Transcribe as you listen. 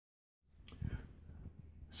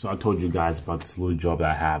So I told you guys about this little job that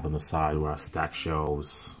I have on the side where I stack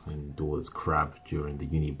shelves and do all this crap during the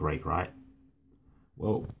uni break, right?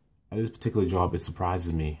 Well, at this particular job, it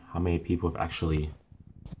surprises me how many people have actually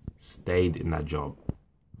stayed in that job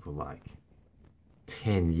for like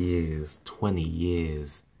 10 years, 20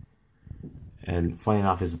 years. And funny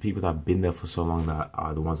enough, it's the people that have been there for so long that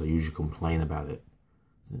are the ones that usually complain about it.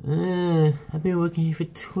 So, I've been working here for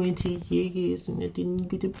 20 years and I didn't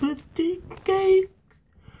get a birthday cake.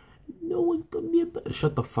 No one got me a birthday.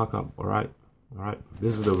 Shut the fuck up, alright? Alright?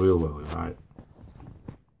 This is the real world, alright?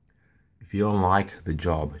 If you don't like the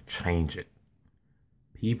job, change it.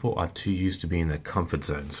 People are too used to being in their comfort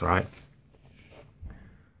zones, right?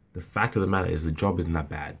 The fact of the matter is the job isn't that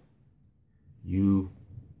bad. You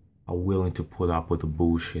are willing to put up with the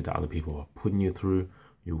bullshit that other people are putting you through.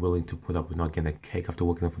 You're willing to put up with not getting a cake after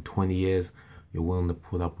working there for 20 years. You're willing to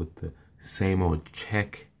put up with the same old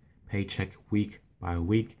paycheck week by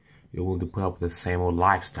week. You're willing to put up with the same old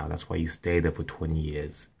lifestyle. That's why you stay there for 20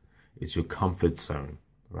 years. It's your comfort zone,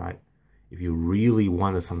 right? If you really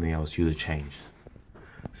wanted something else, you'd have changed.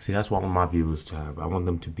 See, that's what I want my viewers to have. I want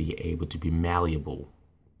them to be able to be malleable.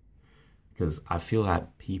 Because I feel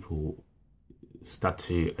that people start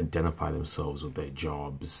to identify themselves with their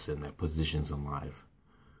jobs and their positions in life.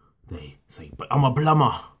 They say, but I'm a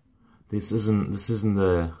plumber. This isn't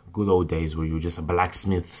the good old days where you're just a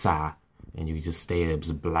blacksmith, sir, and you just stay as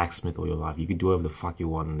a blacksmith all your life. You can do whatever the fuck you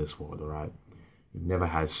want in this world, alright? You've never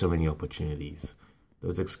had so many opportunities.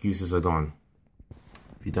 Those excuses are gone.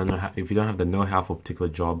 If you don't have the know-how for a particular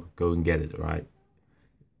job, go and get it, alright?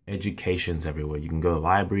 Education's everywhere. You can go to the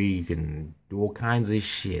library, you can do all kinds of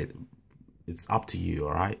shit. It's up to you,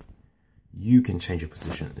 alright? You can change your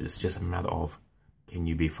position. It's just a matter of, can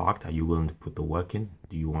you be fucked? Are you willing to put the work in?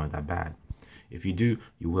 Do you want it that bad? If you do,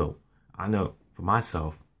 you will. I know for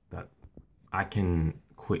myself that I can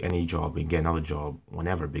quit any job and get another job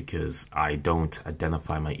whenever because I don't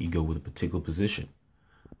identify my ego with a particular position.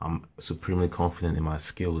 I'm supremely confident in my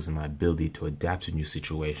skills and my ability to adapt to new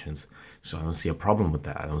situations. So I don't see a problem with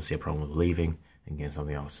that. I don't see a problem with leaving and getting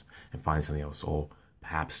something else and finding something else, or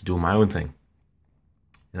perhaps doing my own thing.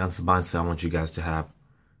 And that's the mindset I want you guys to have.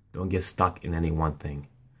 Don't get stuck in any one thing.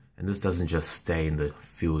 And this doesn't just stay in the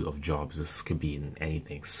field of jobs. This could be in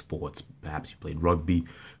anything. Sports. Perhaps you played rugby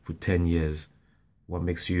for 10 years. What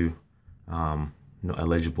makes you not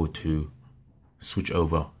eligible to switch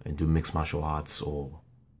over and do mixed martial arts or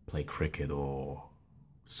play cricket or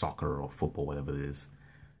soccer or football, whatever it is?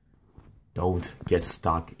 Don't get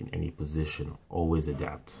stuck in any position. Always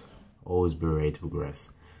adapt. Always be ready to progress.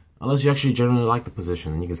 Unless you actually genuinely like the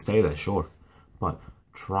position and you can stay there, sure. But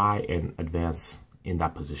try and advance in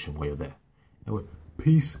that position while you're there. Anyway,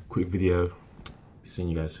 peace. Quick video. Seeing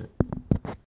you guys soon.